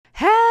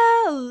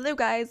Hello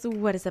guys,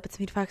 what is up?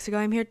 It's me, Hypixel.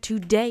 I'm here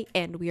today,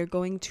 and we are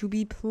going to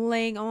be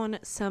playing on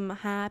some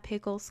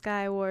Hypixel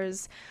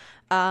Skywars.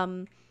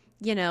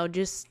 You know,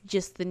 just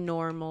the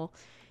normal.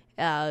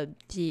 Yeah.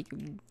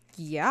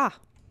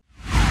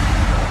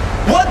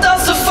 What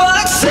does the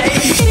fuck say?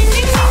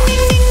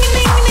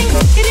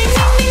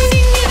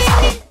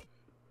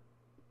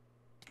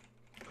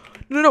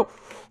 No.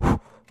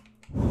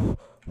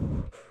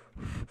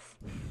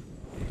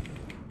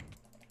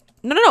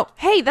 No.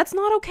 Hey, that's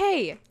not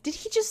okay. Did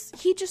he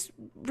just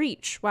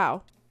reach?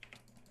 Wow.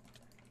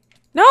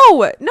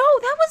 No, that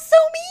was so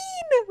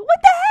mean. What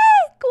the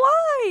heck?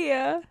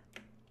 Why?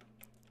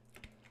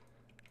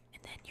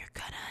 And then you're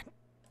gonna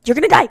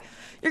die.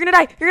 You're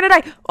gonna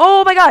die.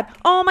 Oh my god.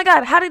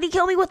 How did he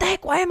kill me? What the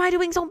heck? Why am I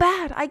doing so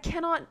bad? I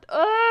cannot.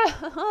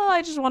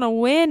 I just want to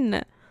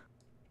win.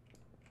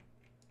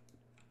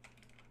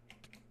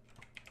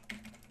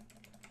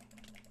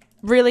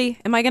 Really?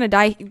 Am I gonna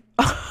die?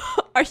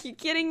 Are you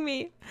kidding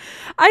me?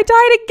 I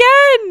died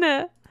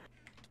again!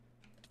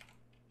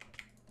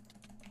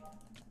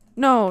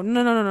 No.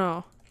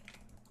 No.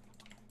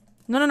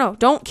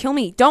 Don't kill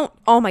me. Don't.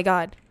 Oh my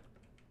god.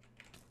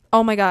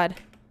 Oh my god.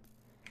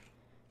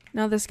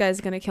 Now this guy's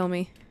gonna kill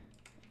me.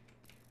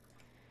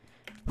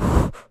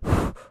 Oh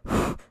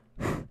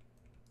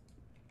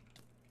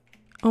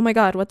my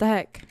god, what the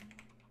heck?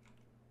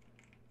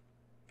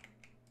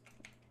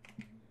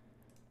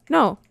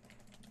 No.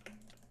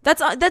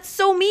 That's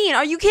so mean.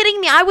 Are you kidding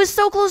me? I was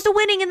so close to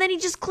winning and then he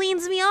just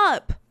cleans me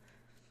up.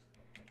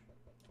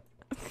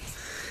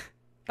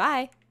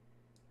 Bye.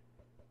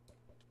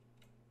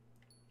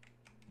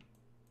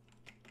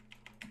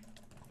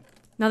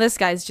 Now this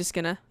guy's just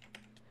gonna.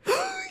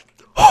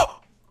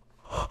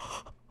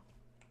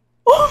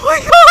 Oh my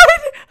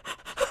god!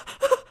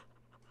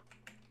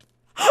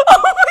 Oh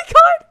my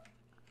god!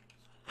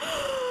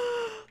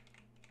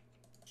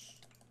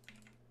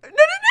 No!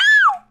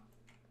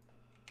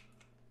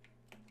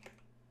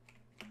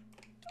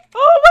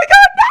 Oh my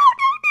god, no!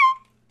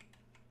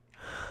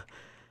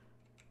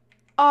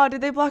 Oh,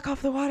 did they block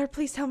off the water?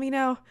 Please tell me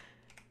no.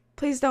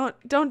 Please don't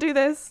do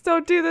this.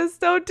 Don't do this.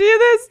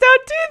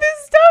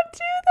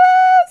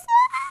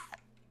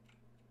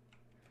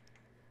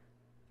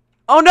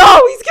 Oh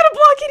no, he's gonna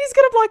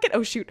block it.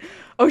 Oh shoot.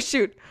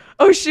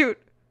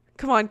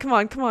 Come on.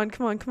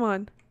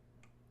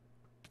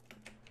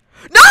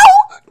 No!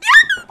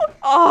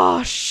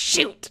 Oh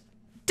shoot.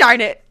 Darn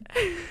it.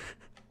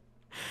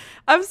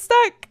 I'm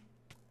stuck.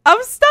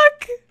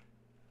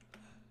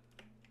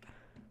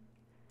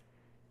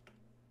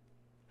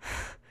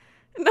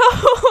 No.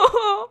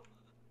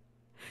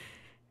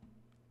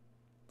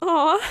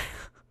 Aw.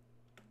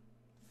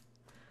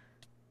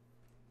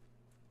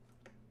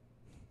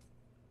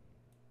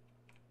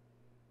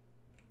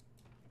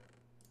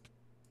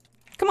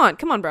 Come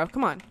on, bro.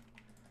 Come on.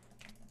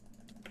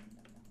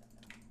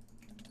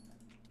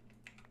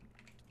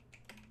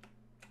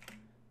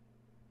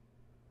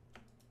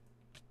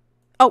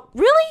 Oh,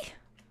 really?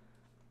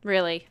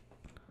 Really?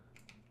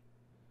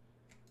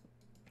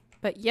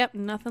 But yep,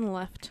 nothing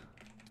left.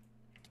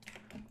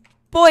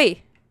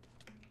 Boy!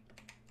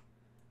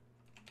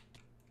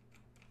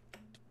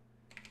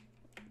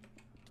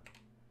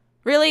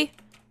 Really?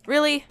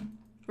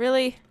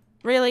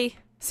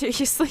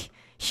 Seriously?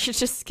 You're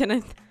just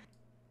gonna...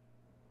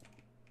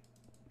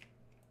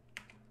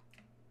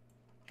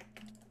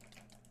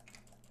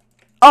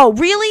 Oh,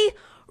 really?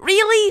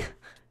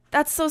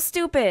 That's so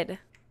stupid.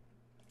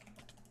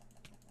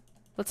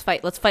 Let's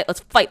fight.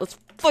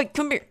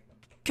 Come here.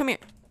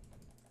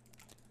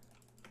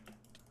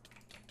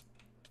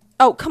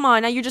 Oh, come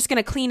on. Now you're just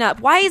gonna clean up.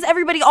 Why is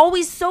everybody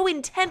always so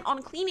intent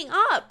on cleaning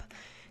up?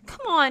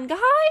 Come on,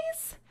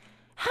 guys.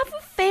 Have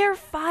a fair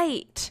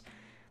fight.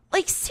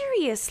 Like,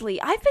 seriously.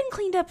 I've been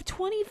cleaned up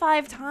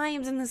 25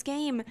 times in this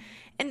game,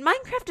 and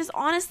Minecraft is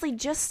honestly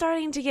just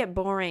starting to get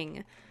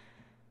boring.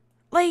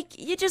 Like,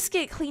 you just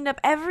get cleaned up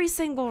every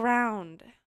single round.